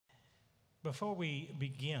Before we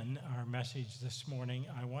begin our message this morning,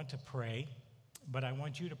 I want to pray, but I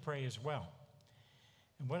want you to pray as well.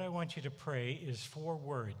 And what I want you to pray is 4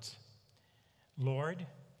 words. Lord,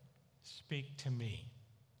 speak to me.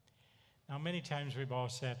 Now, many times we've all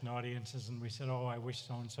sat in audiences and we said, oh, I wish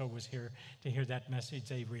so-and-so was here to hear that message.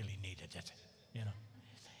 They really needed it, you know.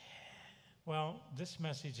 Well, this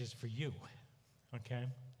message is for you, okay?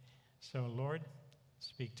 So, Lord,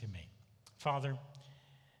 speak to me. Father,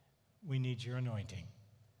 we need your anointing.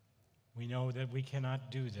 We know that we cannot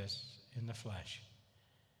do this in the flesh.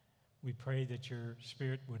 We pray that your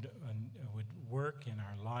Spirit would work in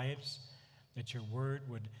our lives, that your word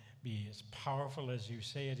would be as powerful as you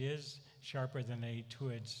say it is, sharper than a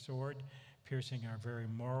two-edged sword, piercing our very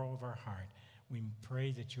marrow of our heart. We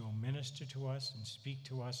pray that you will minister to us and speak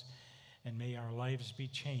to us, and may our lives be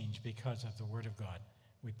changed because of the word of God.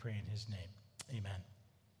 We pray in his name. Amen.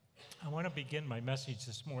 I want to begin my message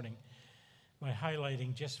this morning by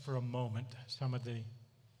highlighting just for a moment some of the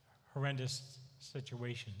horrendous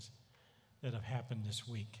situations that have happened this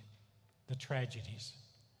week, the tragedies,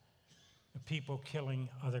 the people killing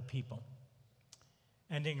other people,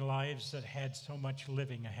 ending lives that had so much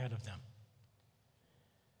living ahead of them.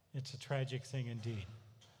 It's a tragic thing indeed.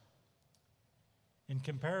 In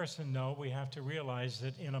comparison, though, we have to realize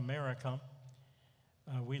that in America,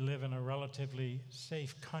 we live in a relatively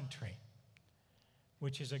safe country,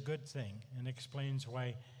 which is a good thing and explains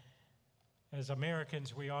why, as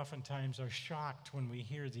Americans, we oftentimes are shocked when we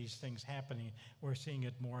hear these things happening. We're seeing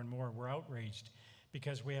it more and more. We're outraged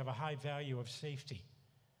because we have a high value of safety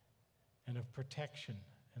and of protection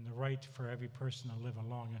and the right for every person to live a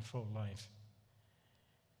long and full life.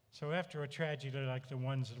 So after a tragedy like the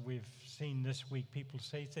ones that we've seen this week, people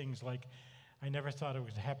say things like, I never thought it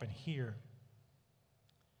would happen here.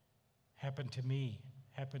 Happened to me.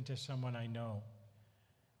 Happened to someone I know.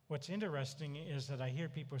 What's interesting is that I hear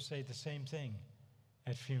people say the same thing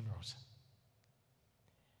at funerals.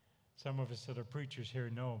 Some of us that are preachers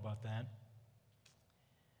here know about that.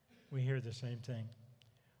 We hear the same thing.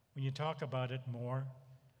 When you talk about it more,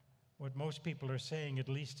 what most people are saying, at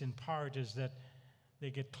least in part, is that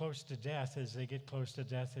they get close to death. As they get close to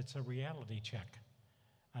death, it's a reality check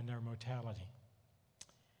on their mortality.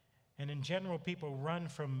 And in general, people run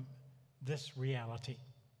from this reality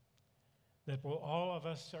that all of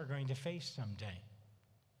us are going to face someday.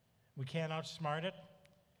 We can't outsmart it.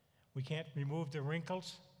 We can't remove the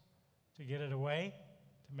wrinkles to get it away,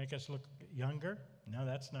 to make us look younger. No,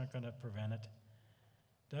 that's not going to prevent it.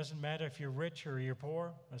 Doesn't matter if you're rich or you're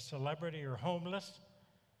poor, a celebrity or homeless.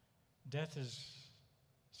 Death is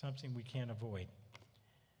something we can't avoid.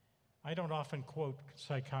 I don't often quote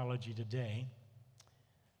Psychology Today,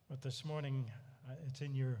 but this morning it's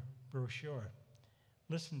in your brochure.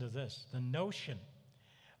 Listen to this. The notion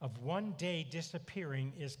of one day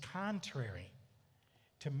disappearing is contrary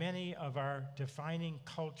to many of our defining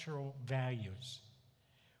cultural values,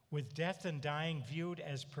 with death and dying viewed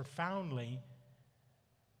as profoundly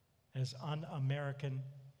as un-American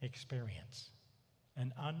experience,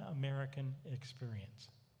 an un-American experience.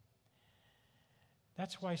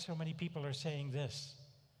 That's why so many people are saying this.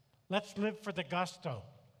 Let's live for the gusto.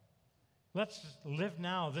 Let's live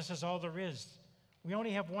now. This is all there is. We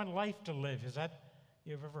only have one life to live.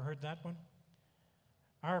 You've ever heard that one?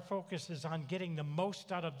 Our focus is on getting the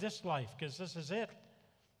most out of this life because this is it.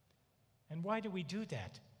 And why do we do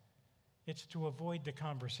that? It's to avoid the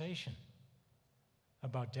conversation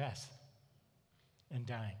about death and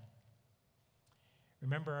dying.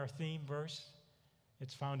 Remember our theme verse?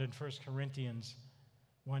 It's found in 1 Corinthians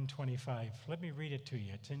 1:25. Let me read it to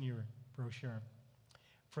you. It's in your brochure.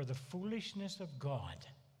 For the foolishness of God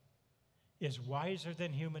is wiser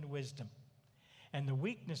than human wisdom, and the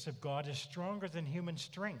weakness of God is stronger than human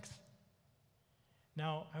strength.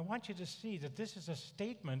 Now, I want you to see that this is a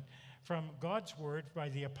statement from God's word by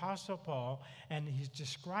the Apostle Paul, and he's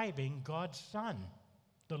describing God's Son,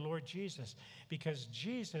 the Lord Jesus, because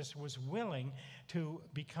Jesus was willing to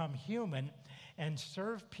become human and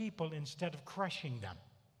serve people instead of crushing them.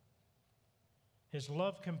 His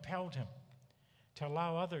love compelled him to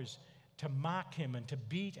allow others to mock him and to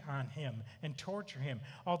beat on him and torture him,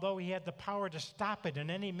 although he had the power to stop it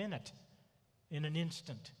in any minute, in an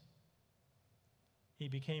instant. He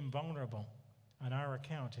became vulnerable on our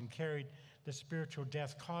account and carried the spiritual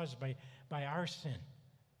death caused by our sin,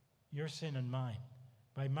 your sin and mine,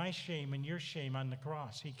 by my shame and your shame on the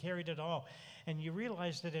cross. He carried it all. And you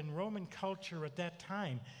realize that in Roman culture at that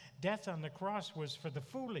time, death on the cross was for the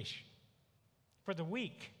foolish, for the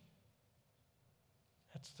weak.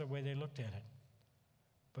 That's the way they looked at it.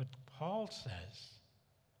 But Paul says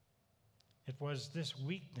It was this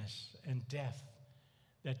weakness and death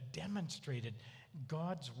that demonstrated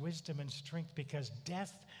God's wisdom and strength, because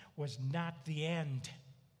death was not the end.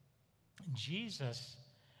 Jesus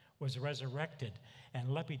was resurrected, and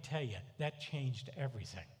let me tell you, that changed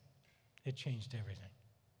everything. It changed everything.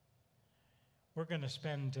 We're going to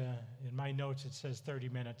spend, in my notes it says 30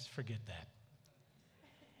 minutes, forget that,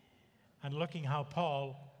 on looking how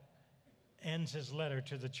Paul ends his letter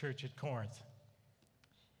to the church at Corinth.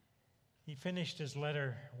 He finished his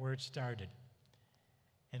letter where it started.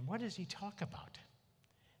 And what does he talk about?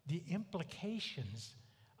 The implications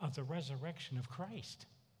of the resurrection of Christ.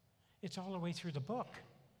 It's all the way through the book.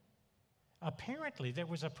 Apparently, there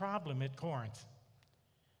was a problem at Corinth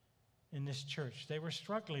in this church. They were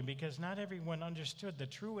struggling because not everyone understood the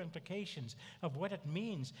true implications of what it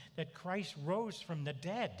means that Christ rose from the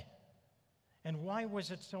dead. And why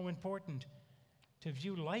was it so important to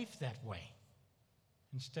view life that way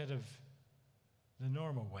instead of the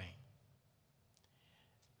normal way?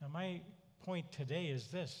 Now, my point today is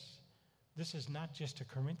this. This is not just a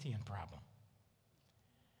Corinthian problem.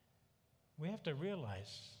 We have to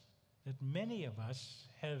realize that many of us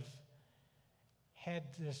have had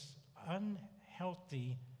this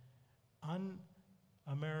unhealthy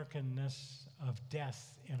un-Americanness of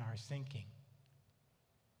death in our thinking.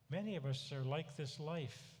 Many of us are like, this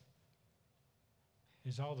life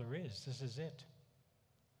is all there is. This is it.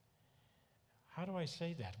 How do I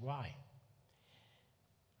say that? Why?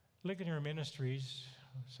 Ligonier Ministries,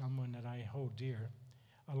 someone that I hold dear,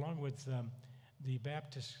 along with the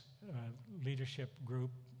Baptist leadership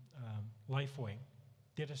group, Lifeway,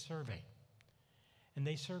 did a survey. And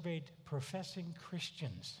they surveyed professing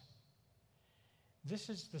Christians. This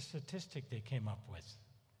is the statistic they came up with.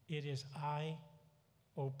 It is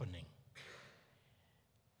eye-opening.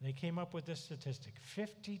 They came up with this statistic.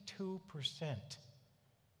 52%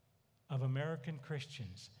 of American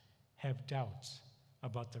Christians have doubts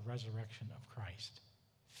about the resurrection of Christ.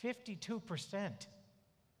 52%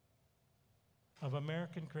 of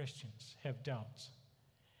American Christians have doubts.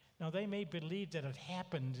 Now, they may believe that it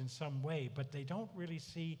happened in some way, but they don't really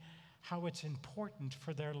see how it's important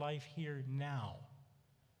for their life here now.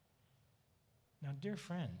 Now, dear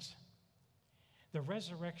friends, the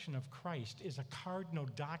resurrection of Christ is a cardinal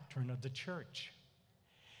doctrine of the church.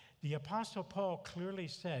 The Apostle Paul clearly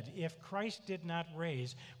said, if Christ did not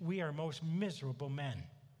raise, we are most miserable men.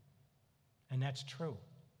 And that's true,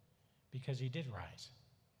 because he did rise.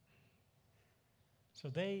 So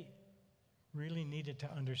they really needed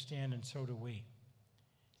to understand, and so do we.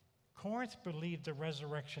 Corinth believed the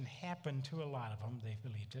resurrection happened to a lot of them. They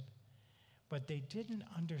believed it. But they didn't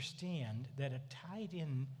understand that it tied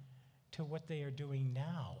in to what they are doing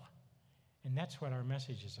now. And that's what our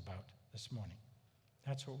message is about this morning.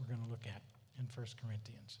 That's what we're going to look at in 1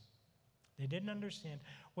 Corinthians. They didn't understand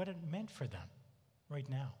what it meant for them right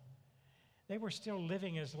now. They were still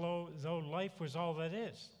living as though life was all that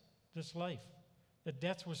is, this life. That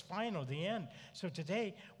death was final, the end. So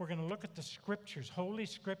today, we're going to look at the Scriptures, Holy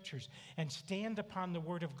Scriptures, and stand upon the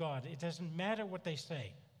Word of God. It doesn't matter what they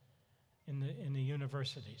say in the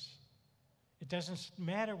universities. It doesn't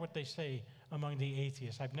matter what they say among the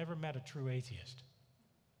atheists. I've never met a true atheist.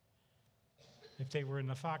 If they were in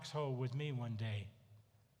the foxhole with me one day,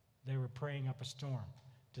 they were praying up a storm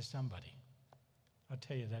to somebody. I'll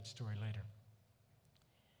tell you that story later.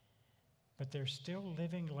 But they're still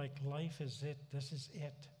living like life is it. This is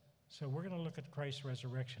it. So we're going to look at Christ's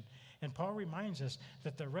resurrection. And Paul reminds us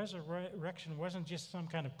that the resurrection wasn't just some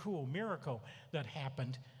kind of cool miracle that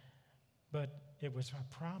happened, but it was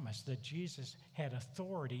a promise that Jesus had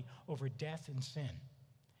authority over death and sin.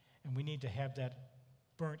 And we need to have that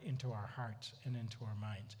burnt into our hearts and into our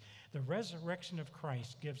minds. The resurrection of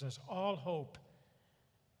Christ gives us all hope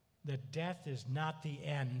that death is not the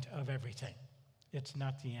end of everything. It's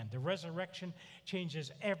not the end. The resurrection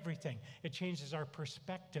changes everything. It changes our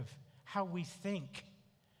perspective, how we think,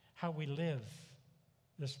 how we live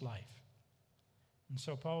this life. And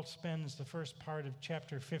so Paul spends the first part of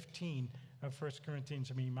chapter 15 of 1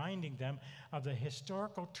 Corinthians reminding them of the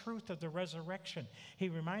historical truth of the resurrection. He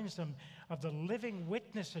reminds them of the living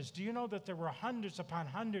witnesses. Do you know that there were hundreds upon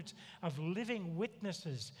hundreds of living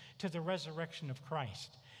witnesses to the resurrection of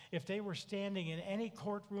Christ? If they were standing in any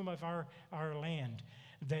courtroom of our land,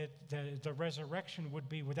 that the resurrection would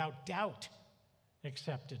be without doubt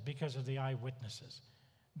accepted because of the eyewitnesses.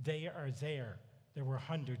 They are there. There were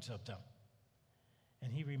hundreds of them.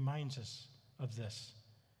 And he reminds us of this.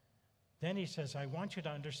 Then he says, I want you to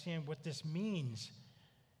understand what this means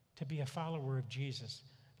to be a follower of Jesus.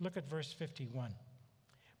 Look at verse 51.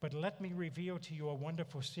 But let me reveal to you a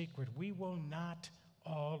wonderful secret. We will not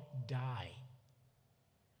all die.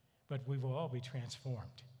 but we will all be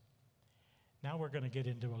transformed. Now we're going to get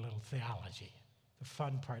into a little theology, the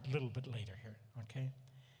fun part, a little bit later here, okay?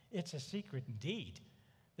 It's a secret indeed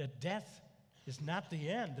that death is not the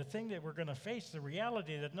end. The thing that we're going to face, the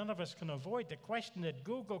reality that none of us can avoid, the question that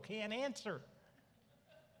Google can't answer,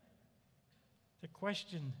 the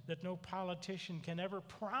question that no politician can ever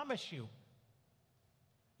promise you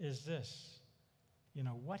is this.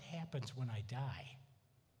 What happens when I die?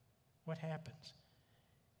 What happens?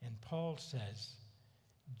 And Paul says,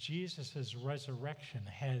 Jesus' resurrection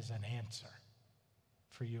has an answer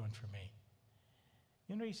for you and for me.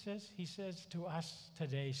 You know what he says? He says to us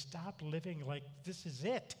today, stop living like this is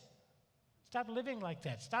it. Stop living like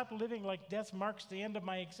that. Stop living like death marks the end of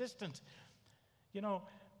my existence.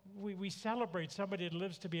 We celebrate somebody that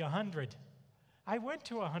lives to be 100. I went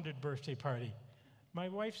to a 100 birthday party. My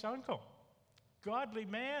wife's uncle, godly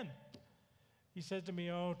man. He said to me,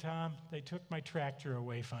 "Oh, Tom, they took my tractor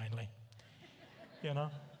away finally." And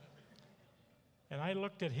I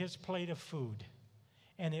looked at his plate of food,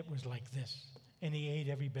 and it was like this, and he ate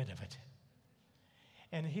every bit of it.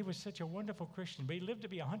 And he was such a wonderful Christian, but he lived to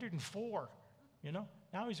be 104,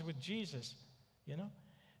 Now he's with Jesus,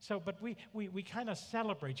 So, but we kind of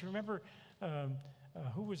celebrate. You remember,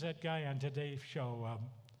 who was that guy on Today's Show?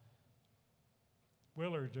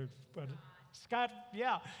 Willard, Scott,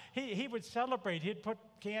 yeah. He would celebrate. He'd put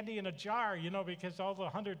candy in a jar, because all the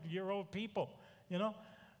 100-year-old people,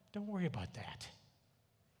 Don't worry about that.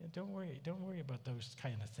 Don't worry about those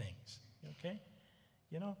kind of things, okay?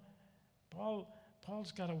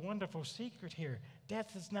 Paul's got a wonderful secret here.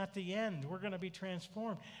 Death is not the end. We're going to be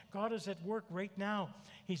transformed. God is at work right now.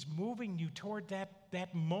 He's moving you toward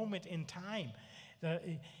that moment in time.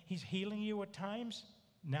 He's healing you at times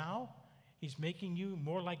now. He's making you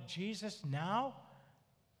more like Jesus now.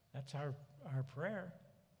 That's our prayer,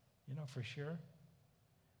 for sure.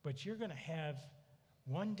 But you're going to have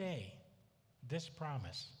one day this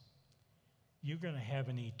promise. You're going to have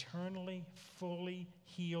an eternally, fully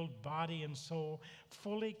healed body and soul,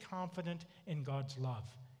 fully confident in God's love.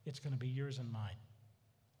 It's going to be yours and mine.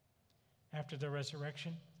 After the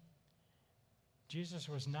resurrection, Jesus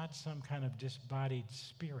was not some kind of disembodied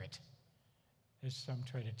spirit, as some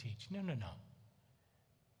try to teach. No.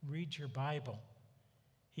 Read your Bible.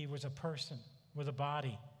 He was a person with a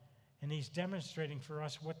body, and he's demonstrating for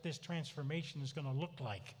us what this transformation is going to look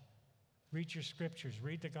like. Read your scriptures.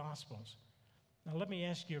 Read the Gospels. Now, let me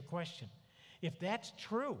ask you a question. If that's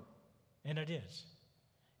true, and it is,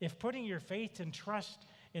 if putting your faith and trust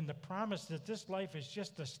in the promise that this life is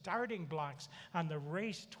just the starting blocks on the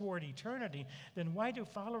race toward eternity, then why do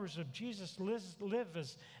followers of Jesus live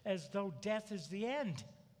as though death is the end?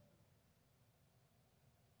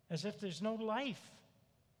 As if there's no life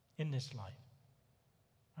in this life.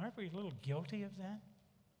 Aren't we a little guilty of that?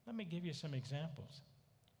 Let me give you some examples.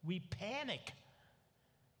 We panic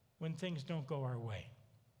when things don't go our way.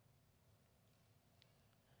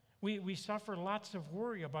 We suffer lots of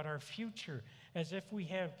worry about our future as if we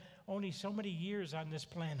have only so many years on this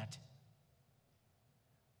planet.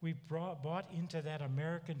 We bought into that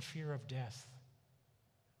American fear of death.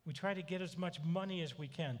 We try to get as much money as we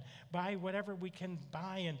can, buy whatever we can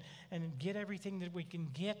buy, and get everything that we can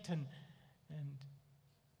get. And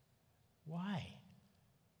why?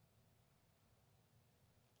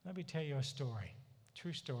 Let me tell you a story,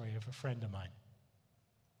 true story of a friend of mine.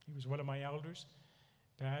 He was one of my elders.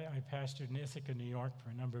 I pastored in Ithaca, New York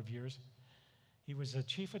for a number of years. He was the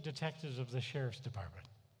chief of detectives of the sheriff's department.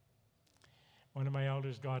 One of my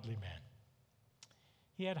elders, godly man.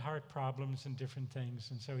 He had heart problems and different things,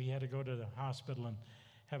 and so he had to go to the hospital and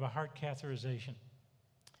have a heart catheterization.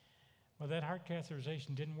 Well, that heart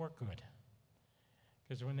catheterization didn't work good,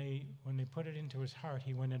 because when they put it into his heart,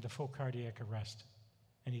 he went into full cardiac arrest,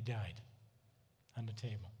 and he died on the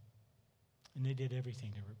table. And they did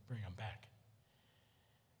everything to bring him back.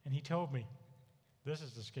 And he told me, this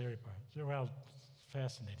is the scary part, well,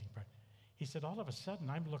 fascinating part. He said, all of a sudden,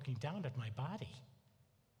 I'm looking down at my body.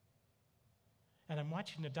 And I'm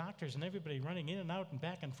watching the doctors and everybody running in and out and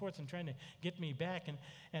back and forth and trying to get me back.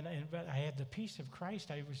 And I had the peace of Christ.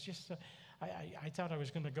 I was just, I thought I was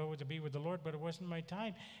going to go to be with the Lord, but it wasn't my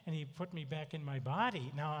time. And he put me back in my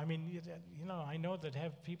body. Now, I mean, I know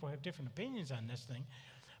that people have different opinions on this thing.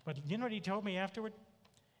 But you know what he told me afterward?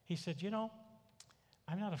 He said,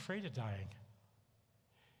 I'm not afraid of dying.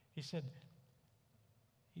 He said,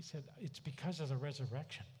 it's because of the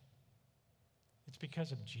resurrection. It's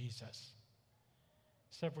because of Jesus.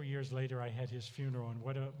 Several years later, I had his funeral, and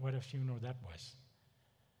what a funeral that was.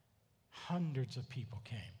 Hundreds of people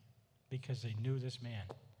came because they knew this man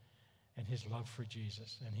and his love for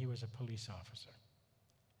Jesus, and he was a police officer.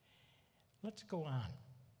 Let's go on.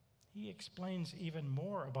 He explains even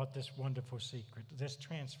more about this wonderful secret, this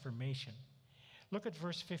transformation. Look at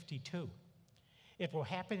verse 52. It will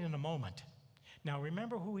happen in a moment. Now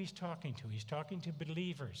remember who he's talking to. He's talking to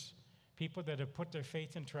believers, people that have put their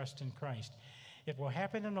faith and trust in Christ. It will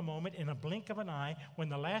happen in a moment, in a blink of an eye, when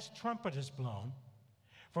the last trumpet is blown.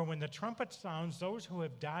 For when the trumpet sounds, those who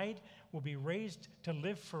have died will be raised to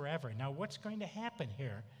live forever. Now what's going to happen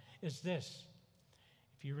here is this.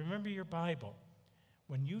 If you remember your Bible,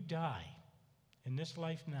 when you die in this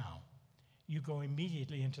life now, you go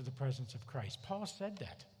immediately into the presence of Christ. Paul said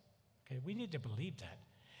that. Okay, we need to believe that.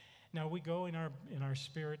 Now we go in our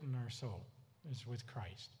spirit and our soul is with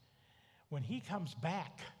Christ. When he comes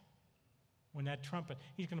back, when that trumpet,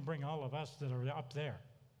 he's going to bring all of us that are up there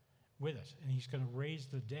with us, and he's going to raise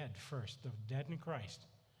the dead first, the dead in Christ,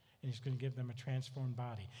 and he's going to give them a transformed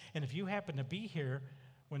body. And if you happen to be here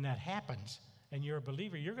when that happens, and you're a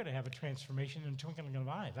believer, you're going to have a transformation in a twinkling of an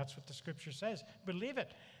eye. That's what the Scripture says. Believe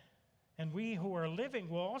it. And we who are living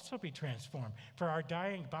will also be transformed. For our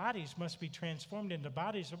dying bodies must be transformed into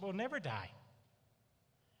bodies that will never die.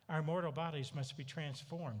 Our mortal bodies must be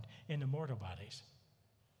transformed into mortal bodies.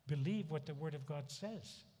 Believe what the Word of God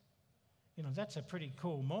says. You know, that's a pretty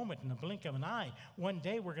cool moment in the blink of an eye. One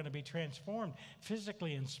day we're going to be transformed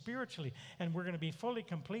physically and spiritually, and we're going to be fully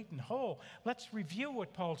complete and whole. Let's review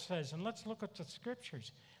what Paul says, and let's look at the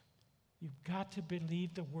Scriptures. You've got to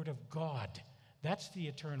believe the Word of God. That's the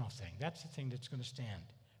eternal thing. That's the thing that's going to stand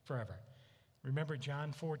forever. Remember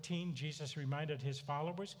John 14, Jesus reminded his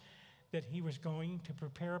followers that he was going to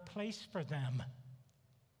prepare a place for them.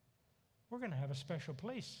 We're going to have a special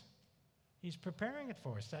place. He's preparing it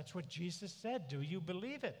for us. That's what Jesus said. Do you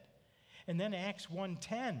believe it? And then Acts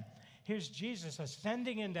 1:10, here's Jesus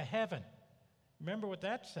ascending into heaven. Remember what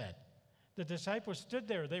that said. The disciples stood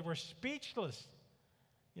there. They were speechless,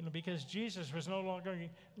 because Jesus was no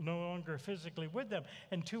longer physically with them.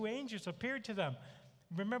 And two angels appeared to them.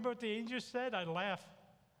 Remember what the angels said? I laugh.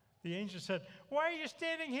 The angel said, "Why are you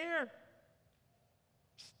standing here,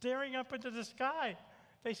 staring up into the sky?"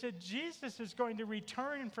 They said, "Jesus is going to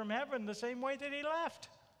return from heaven the same way that he left."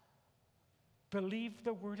 Believe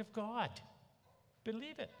the Word of God.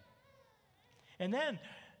 Believe it. And then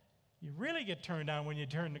you really get turned on when you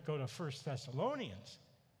go to 1 Thessalonians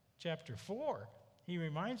chapter 4. He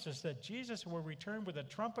reminds us that Jesus will return with a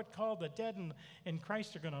trumpet call. The dead in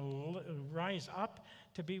Christ are going to rise up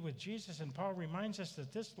to be with Jesus. And Paul reminds us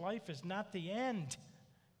that this life is not the end.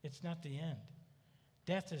 It's not the end.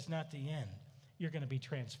 Death is not the end. You're going to be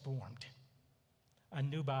transformed. A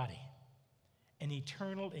new body. An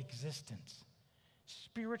eternal existence.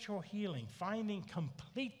 Spiritual healing. Finding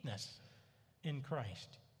completeness in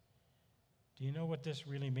Christ. Do you know what this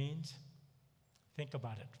really means? Think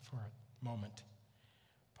about it for a moment.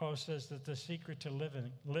 Paul says that the secret to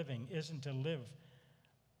living isn't to live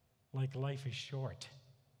like life is short.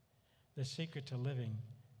 The secret to living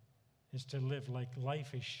is to live like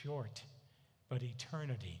life is short, but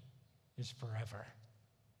eternity is forever.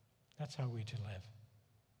 That's how we to live.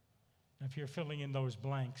 Now, if you're filling in those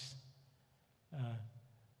blanks,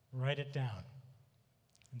 write it down.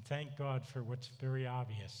 And thank God for what's very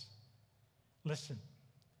obvious. Listen,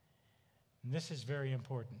 and this is very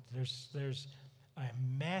important. There's a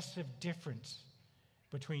massive difference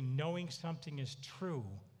between knowing something is true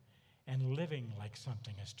and living like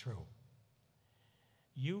something is true.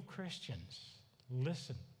 You Christians,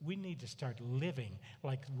 listen, we need to start living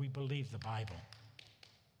like we believe the Bible.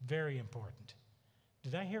 Very important.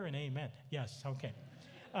 Did I hear an amen? Yes, okay.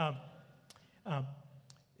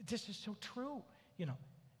 This is so true.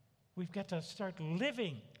 We've got to start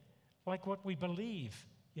living like what we believe,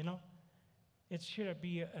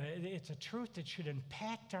 It's a truth that should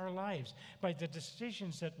impact our lives by the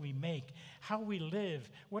decisions that we make, how we live,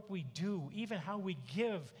 what we do, even how we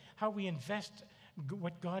give, how we invest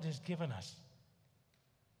what God has given us.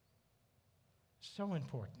 So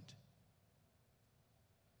important.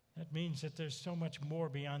 That means that there's so much more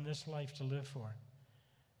beyond this life to live for.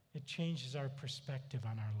 It changes our perspective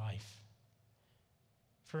on our life.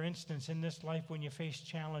 For instance, in this life, when you face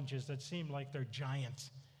challenges that seem like they're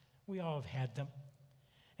giants, we all have had them.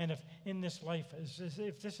 And if in this life,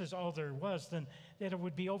 if this is all there was, then it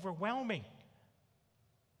would be overwhelming.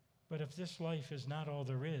 But if this life is not all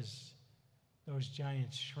there is, those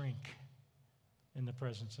giants shrink in the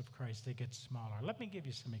presence of Christ. They get smaller. Let me give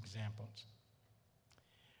you some examples.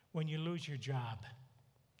 When you lose your job,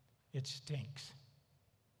 it stinks.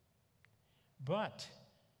 But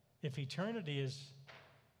if eternity is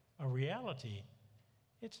a reality,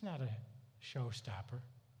 it's not a showstopper.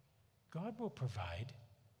 God will provide.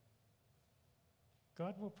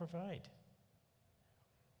 God will provide.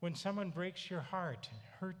 when someone breaks your heart,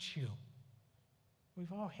 hurts you.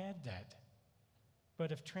 We've all had that.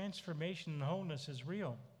 But if transformation and wholeness is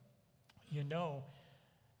real, you know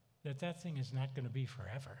that that thing is not going to be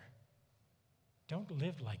forever. Don't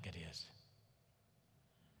live like it is.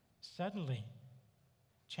 Suddenly,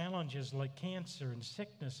 challenges like cancer and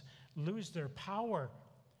sickness lose their power,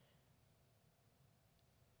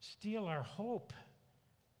 steal our hope.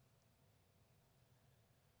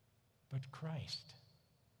 But Christ,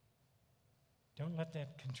 don't let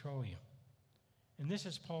that control you. And this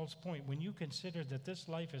is Paul's point. When you consider that this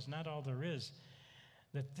life is not all there is,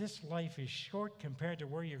 that this life is short compared to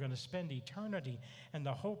where you're going to spend eternity, and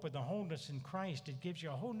the hope of the wholeness in Christ, it gives you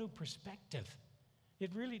a whole new perspective.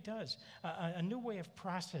 It really does. A new way of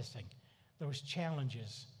processing those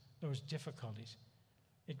challenges, those difficulties.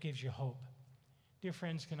 It gives you hope. Dear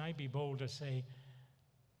friends, can I be bold to say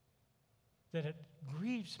that it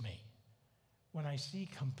grieves me when I see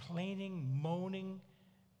complaining, moaning,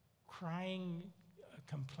 crying,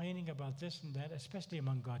 complaining about this and that, especially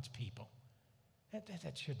among God's people.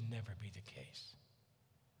 That should never be the case.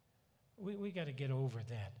 We got to get over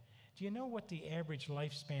that. Do you know what the average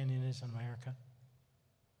lifespan is in America?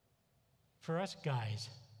 For us guys,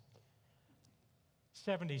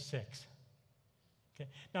 76. Okay.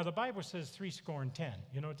 Now the Bible says 70.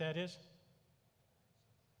 You know what that is?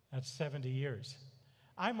 That's 70 years.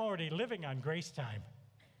 I'm already living on grace time.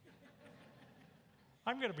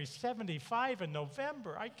 I'm going to be 75 in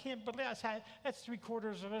November. I can't believe that's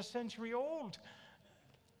 3/4 of a century old.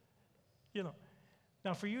 You know.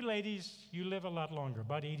 Now for you ladies, you live a lot longer,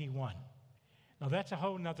 about 81. Now that's a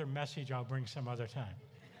whole nother message I'll bring some other time.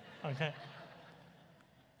 Okay?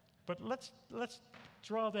 But let's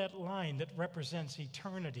draw that line that represents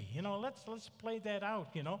eternity. You know, let's play that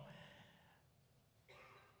out, you know.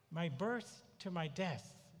 My birth to my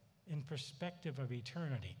death in perspective of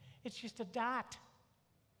eternity. It's just a dot.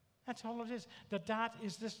 That's all it is. The dot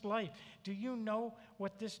is this life. Do you know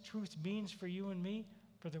what this truth means for you and me,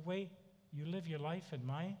 for the way you live your life and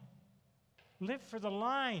mine? Live for the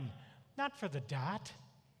line, not for the dot.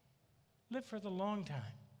 Live for the long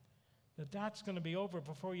time. The dot's going to be over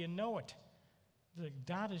before you know it. The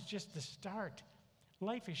dot is just the start.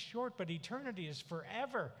 Life is short, but eternity is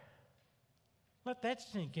forever. Let that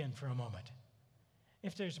sink in for a moment.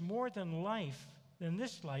 If there's more than life, than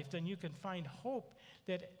this life, then you can find hope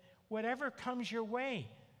that whatever comes your way,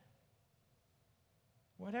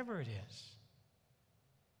 whatever it is,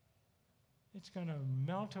 it's going to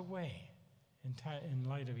melt away in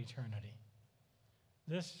light of eternity.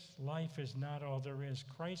 This life is not all there is.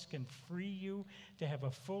 Christ can free you to have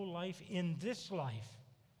a full life in this life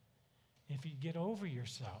if you get over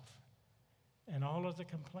yourself and all of the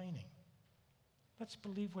complaining. Let's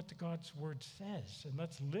believe what God's word says, and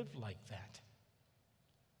let's live like that.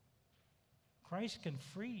 Christ can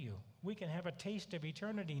free you. We can have a taste of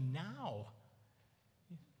eternity now.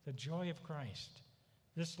 The joy of Christ.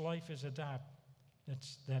 This life is a dot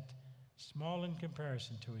that's that small in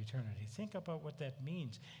comparison to eternity. Think about what that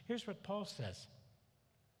means. Here's what Paul says.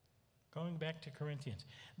 Going back to Corinthians.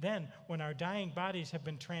 Then, when our dying bodies have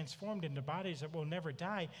been transformed into bodies that will never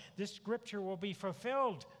die, this scripture will be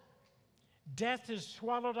fulfilled. Death is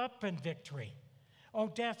swallowed up in victory. Oh,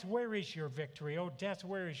 death, where is your victory? Oh, death,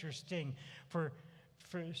 where is your sting? For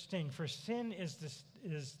sin is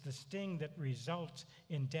the sting that results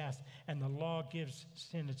in death, and the law gives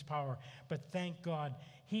sin its power. But thank God,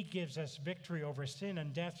 he gives us victory over sin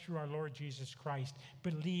and death through our Lord Jesus Christ.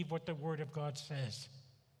 Believe what the Word of God says.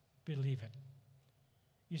 Believe it.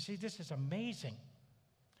 You see, this is amazing.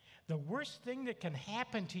 The worst thing that can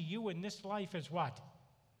happen to you in this life is what?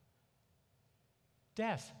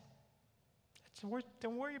 Death. That's the worst.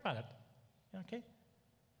 Don't worry about it. Okay?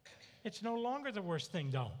 It's no longer the worst thing,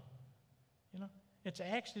 though. You know, it's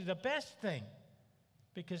actually the best thing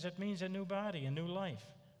because it means a new body, a new life,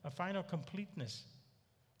 a final completeness,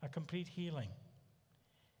 a complete healing.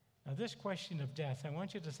 Now, this question of death, I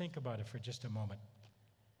want you to think about it for just a moment.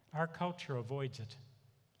 Our culture avoids it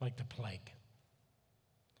like the plague.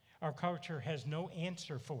 Our culture has no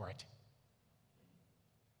answer for it.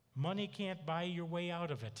 Money can't buy your way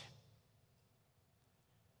out of it.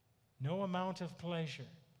 No amount of pleasure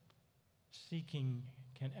seeking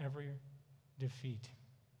can ever defeat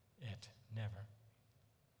it. Never.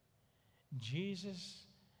 Jesus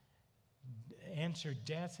answered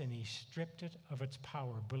death, and he stripped it of its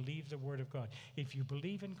power. Believe the word of God. If you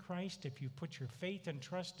believe in Christ, if you put your faith and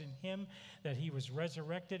trust in him, that he was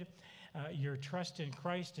resurrected, your trust in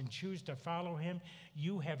Christ, and choose to follow him,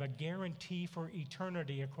 you have a guarantee for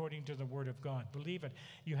eternity according to the word of God. Believe it.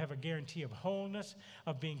 You have a guarantee of wholeness,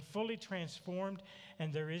 of being fully transformed,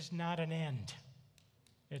 and there is not an end.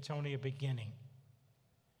 It's only a beginning.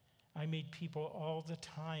 I meet people all the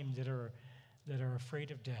time that are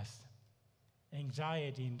afraid of death.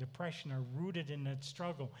 Anxiety and depression are rooted in that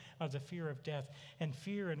struggle of the fear of death, and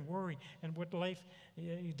fear and worry and what life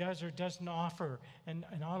does or doesn't offer, and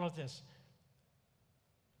all of this.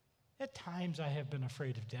 At times I have been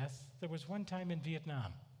afraid of death. There was one time in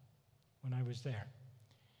Vietnam when I was there.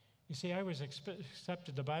 You see, I was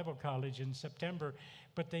accepted to Bible college in September,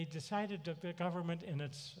 but they decided that the government, in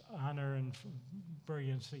its honor and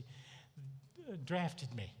brilliancy,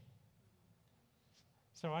 drafted me.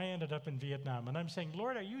 So I ended up in Vietnam, and I'm saying,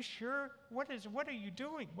 Lord, are you sure? What are you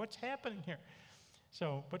doing? What's happening here?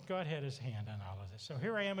 But God had his hand on all of this. So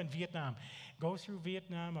here I am in Vietnam. Go through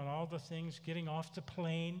Vietnam and all the things, getting off the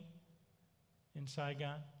plane in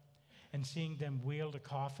Saigon and seeing them wheel the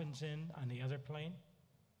coffins in on the other plane.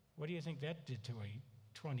 What do you think that did to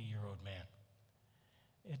a 20-year-old man?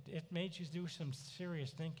 It made you do some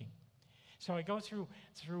serious thinking. So I go through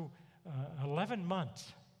 11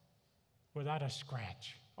 months without a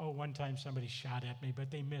scratch. Oh, one time somebody shot at me, but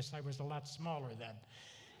they missed. I was a lot smaller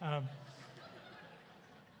then.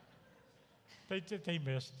 They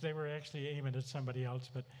missed. They were actually aiming at somebody else,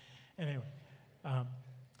 but anyway.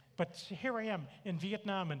 But here I am in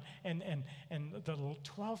Vietnam, and the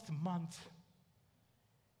 12th month,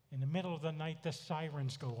 in the middle of the night, the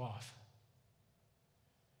sirens go off.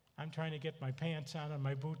 I'm trying to get my pants on and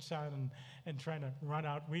my boots on and trying to run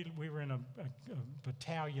out. We were in a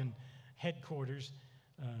battalion headquarters,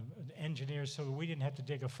 engineers, so we didn't have to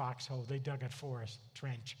dig a foxhole. They dug it for us,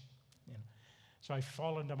 trench. You know. So I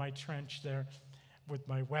fall into my trench there with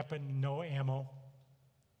my weapon, no ammo.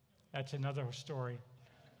 That's another story.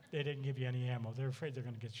 They didn't give you any ammo. They're afraid they're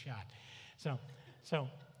going to get shot. So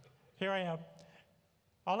here I am.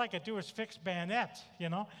 All I could do is fix bayonets,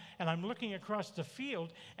 and I'm looking across the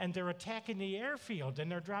field, and they're attacking the airfield,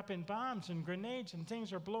 and they're dropping bombs and grenades, and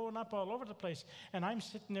things are blowing up all over the place. And I'm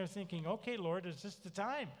sitting there thinking, okay, Lord, is this the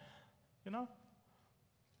time?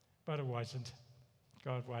 But it wasn't.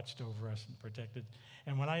 God watched over us and protected.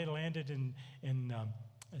 And when I landed in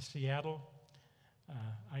Seattle,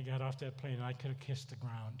 I got off that plane, and I could have kissed the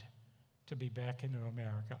ground to be back into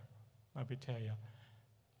America. Let me tell you,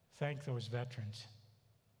 thank those veterans.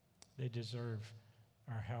 They deserve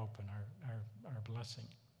our help and our blessing.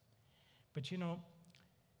 But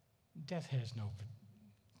death has no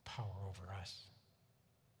power over us.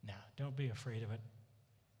 Now, don't be afraid of it.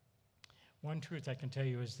 One truth I can tell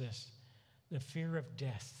you is this: the fear of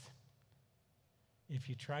death, if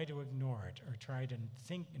you try to ignore it or try to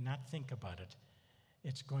not think about it,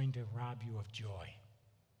 it's going to rob you of joy.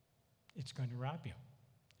 It's going to rob you.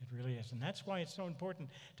 It really is. And that's why it's so important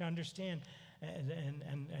to understand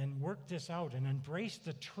and work this out and embrace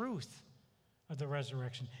the truth of the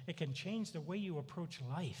resurrection. It can change the way you approach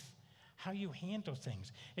life, how you handle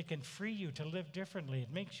things. It can free you to live differently.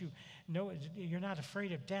 It makes you know you're not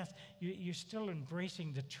afraid of death. You're still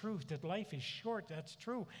embracing the truth that life is short. That's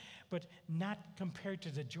true, but not compared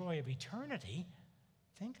to the joy of eternity.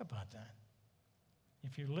 Think about that.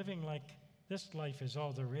 If you're living like this life is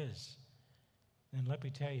all there is, then let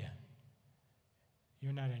me tell you,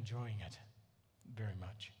 you're not enjoying it very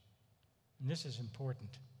much. And this is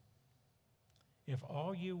important. If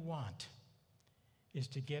all you want is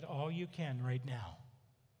to get all you can right now,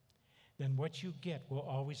 then what you get will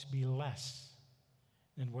always be less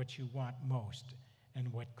than what you want most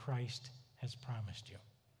and what Christ has promised you.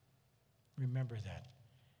 Remember that.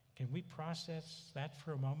 Can we process that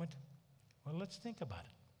for a moment? Well, let's think about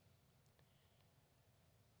it.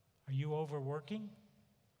 Are you overworking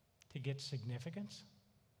to get significance?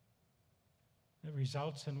 It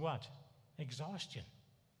results in what? Exhaustion.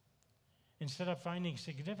 Instead of finding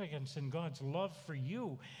significance in God's love for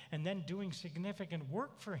you and then doing significant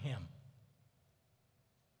work for Him.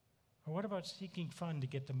 Or what about seeking fun to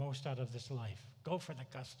get the most out of this life? Go for the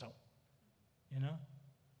gusto.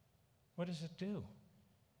 What does it do?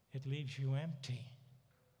 It leaves you empty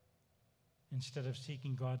instead of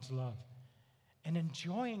seeking God's love and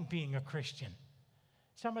enjoying being a Christian.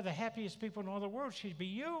 Some of the happiest people in all the world should be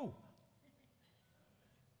you.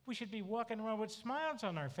 We should be walking around with smiles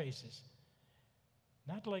on our faces.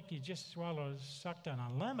 Not like you just sucked on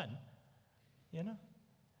a lemon,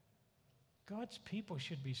 God's people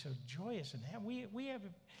should be so joyous and happy. We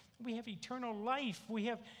have eternal life. We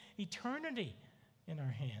have eternity in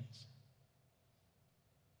our hands.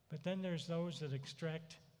 But then there's those that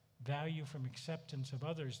extract value from acceptance of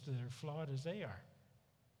others that are flawed as they are.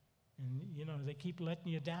 And, they keep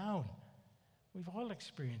letting you down. We've all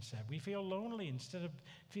experienced that. We feel lonely instead of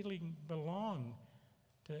feeling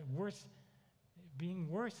being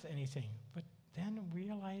worth anything. But then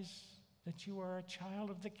realize that you are a child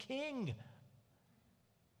of the King.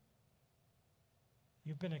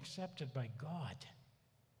 You've been accepted by God.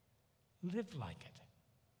 Live like it.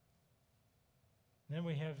 Then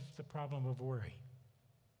we have the problem of worry.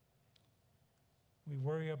 We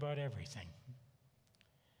worry about everything.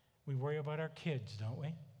 We worry about our kids, don't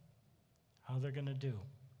we? How they're going to do.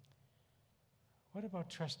 What about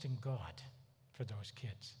trusting God for those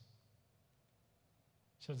kids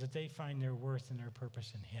so that they find their worth and their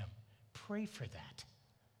purpose in Him? Pray for that.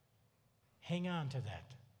 Hang on to that.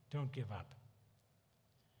 Don't give up.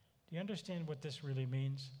 Do you understand what this really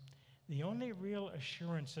means? The only real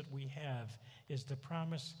assurance that we have is the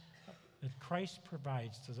promise that Christ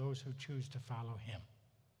provides to those who choose to follow Him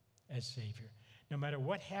as Savior. No matter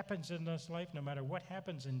what happens in this life, no matter what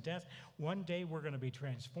happens in death, one day we're going to be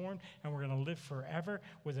transformed and we're going to live forever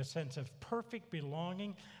with a sense of perfect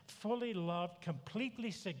belonging, fully loved,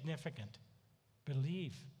 completely significant.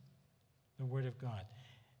 Believe the Word of God.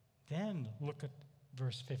 Then look at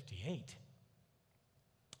verse 58.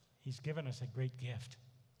 He's given us a great gift.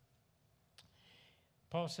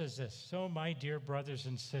 Paul says this, "So, my dear brothers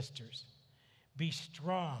and sisters, be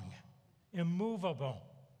strong, immovable,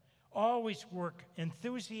 always work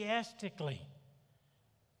enthusiastically."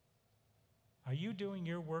 Are you doing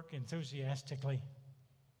your work enthusiastically?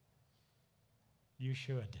 You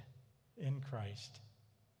should, in Christ.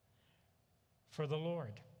 For the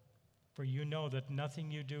Lord. For you know that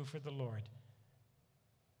nothing you do for the Lord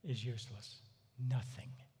is useless.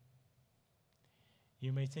 Nothing.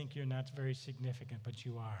 You may think you're not very significant, but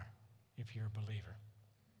you are if you're a believer.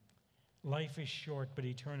 Life is short, but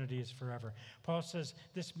eternity is forever. Paul says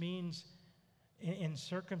this means in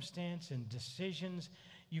circumstance and decisions,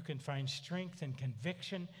 you can find strength and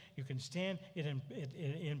conviction. You can stand. It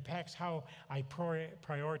impacts how I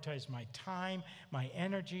prioritize my time, my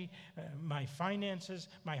energy, my finances,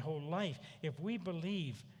 my whole life. If we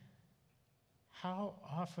believe, how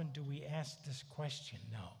often do we ask this question?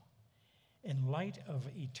 No. In light of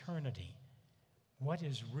eternity, what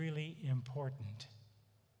is really important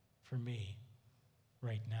for me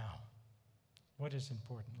right now? What is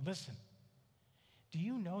important? Listen, do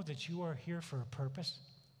you know that you are here for a purpose?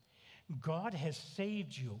 God has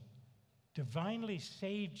saved you, divinely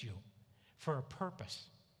saved you for a purpose.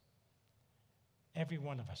 Every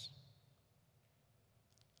one of us.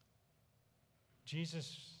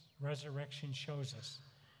 Jesus' resurrection shows us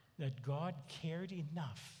that God cared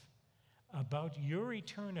enough about your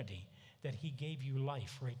eternity that He gave you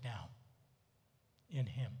life right now in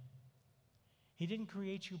Him. He didn't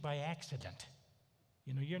create you by accident.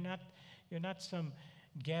 You're not some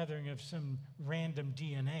gathering of some random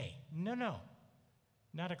DNA. No.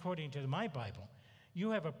 Not according to my Bible.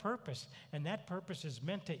 You have a purpose, and that purpose is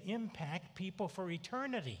meant to impact people for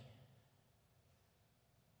eternity.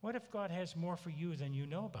 What if God has more for you than you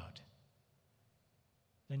know about?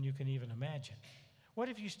 Than you can even imagine. What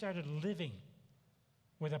if you started living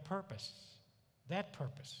with a purpose? That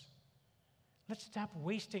purpose. Let's stop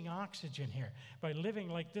wasting oxygen here by living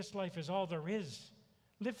like this life is all there is.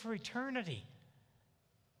 Live for eternity.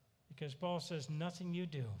 Because Paul says nothing you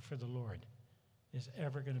do for the Lord is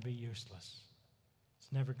ever going to be useless.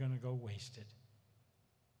 It's never going to go wasted.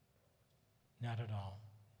 Not at all.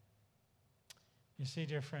 You see,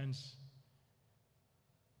 dear friends,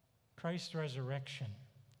 Christ's resurrection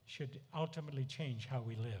should ultimately change how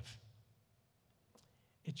we live.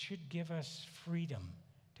 It should give us freedom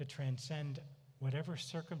to transcend whatever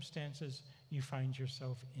circumstances you find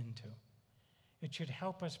yourself into. It should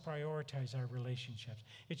help us prioritize our relationships.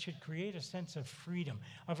 It should create a sense of freedom,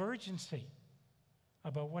 of urgency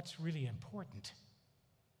about what's really important.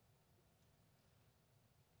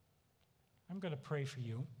 I'm going to pray for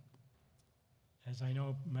you, as I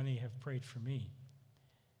know many have prayed for me.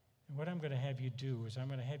 And what I'm going to have you do is I'm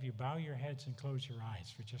going to have you bow your heads and close your eyes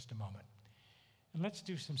for just a moment. And let's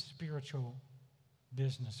do some spiritual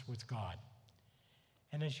business with God.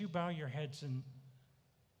 And as you bow your heads and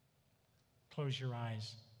close your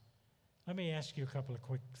eyes, let me ask you a couple of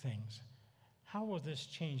quick things. How will this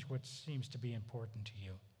change what seems to be important to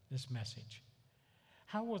you, this message?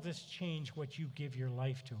 How will this change what you give your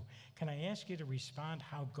life to? Can I ask you to respond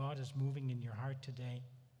how God is moving in your heart today?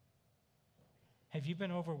 Have you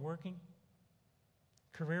been overworking?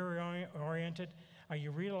 Career-oriented? Are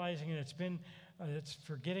you realizing that it's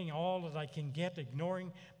forgetting all that I can get,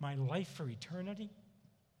 ignoring my life for eternity?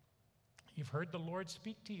 You've heard the Lord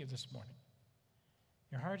speak to you this morning.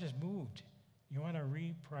 Your heart is moved. You want to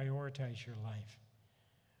reprioritize your life.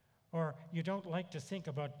 Or you don't like to think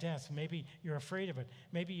about death. Maybe you're afraid of it.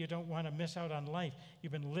 Maybe you don't want to miss out on life.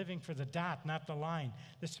 You've been living for the dot, not the line.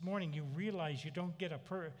 This morning you realize you don't get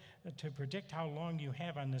to predict how long you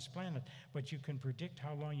have on this planet, but you can predict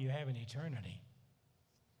how long you have in eternity.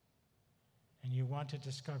 And you want to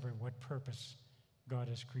discover what purpose God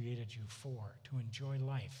has created you for, to enjoy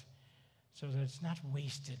life, so that it's not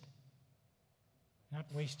wasted, not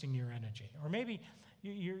wasting your energy. Or maybe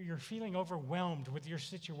you're feeling overwhelmed with your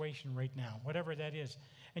situation right now, whatever that is,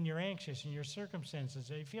 and you're anxious in your circumstances.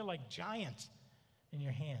 You feel like giants in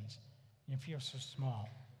your hands. You feel so small.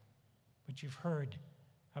 But you've heard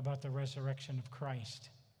about the resurrection of Christ,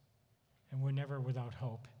 and we're never without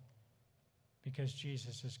hope because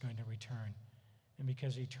Jesus is going to return and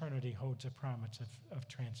because eternity holds a promise of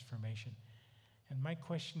transformation. And my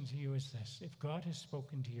question to you is this: if God has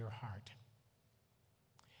spoken to your heart,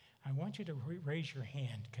 I want you to raise your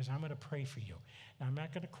hand because I'm going to pray for you. Now, I'm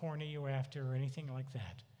not going to corner you after or anything like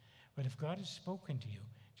that. But if God has spoken to you,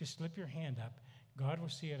 just slip your hand up. God will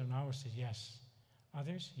see it and I will say, yes.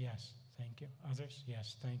 Others, yes, thank you. Others,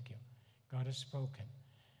 yes, thank you. God has spoken.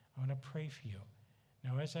 I want to pray for you.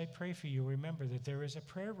 Now, as I pray for you, remember that there is a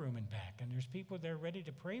prayer room in back, and there's people there ready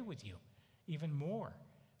to pray with you, even more,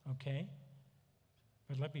 okay?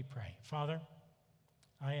 But let me pray. Father,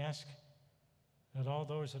 I ask that all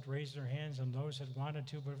those that raised their hands and those that wanted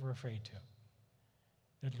to but were afraid to,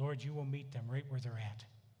 that, Lord, you will meet them right where they're at.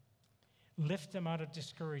 Lift them out of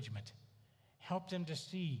discouragement. Help them to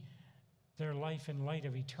see their life in light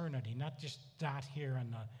of eternity, not just dot here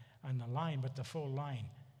on the line, but the full line.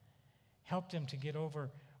 Help them to get over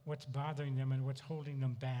what's bothering them and what's holding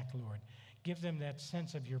them back, Lord. Give them that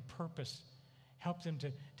sense of your purpose. Help them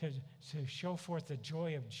to show forth the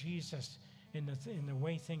joy of Jesus in the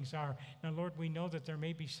way things are. Now, Lord, we know that there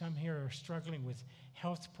may be some here who are struggling with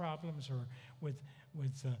health problems or with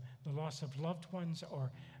the loss of loved ones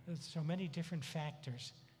or so many different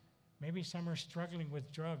factors. Maybe some are struggling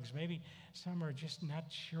with drugs. Maybe some are just not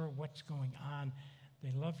sure what's going on.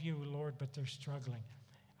 They love you, Lord, but they're struggling.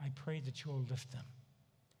 I pray that you'll lift them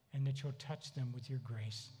and that you'll touch them with your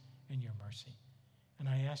grace and your mercy. And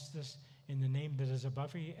I ask this in the name that is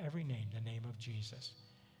above every name, the name of Jesus.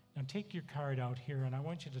 Now take your card out here, and I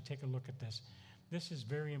want you to take a look at this. This is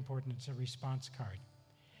very important. It's a response card.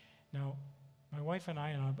 Now, my wife and I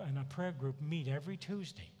in a prayer group meet every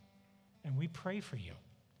Tuesday, and we pray for you.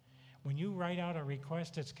 When you write out a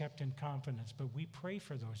request, it's kept in confidence, but we pray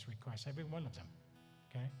for those requests, every one of them,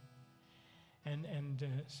 okay?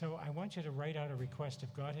 So I want you to write out a request.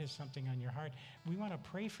 If God has something on your heart, we want to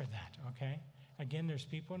pray for that, okay? Again, there's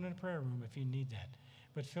people in the prayer room if you need that.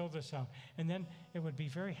 But fill this out. And then it would be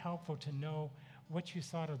very helpful to know what you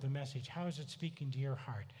thought of the message. How is it speaking to your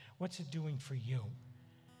heart? What's it doing for you?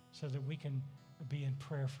 So that we can be in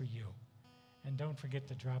prayer for you. And don't forget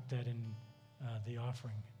to drop that in the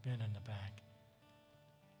offering bin in the back.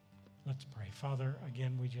 Let's pray. Father,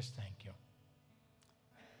 again, we just thank you.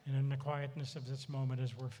 And in the quietness of this moment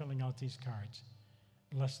as we're filling out these cards,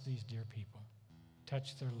 bless these dear people.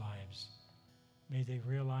 Touch their lives. May they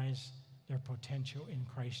realize their potential in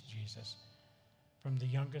Christ Jesus. From the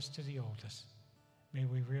youngest to the oldest, may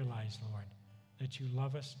we realize, Lord, that you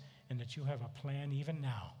love us and that you have a plan even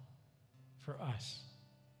now for us,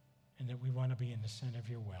 and that we want to be in the center of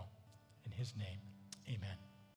your will. In his name, amen.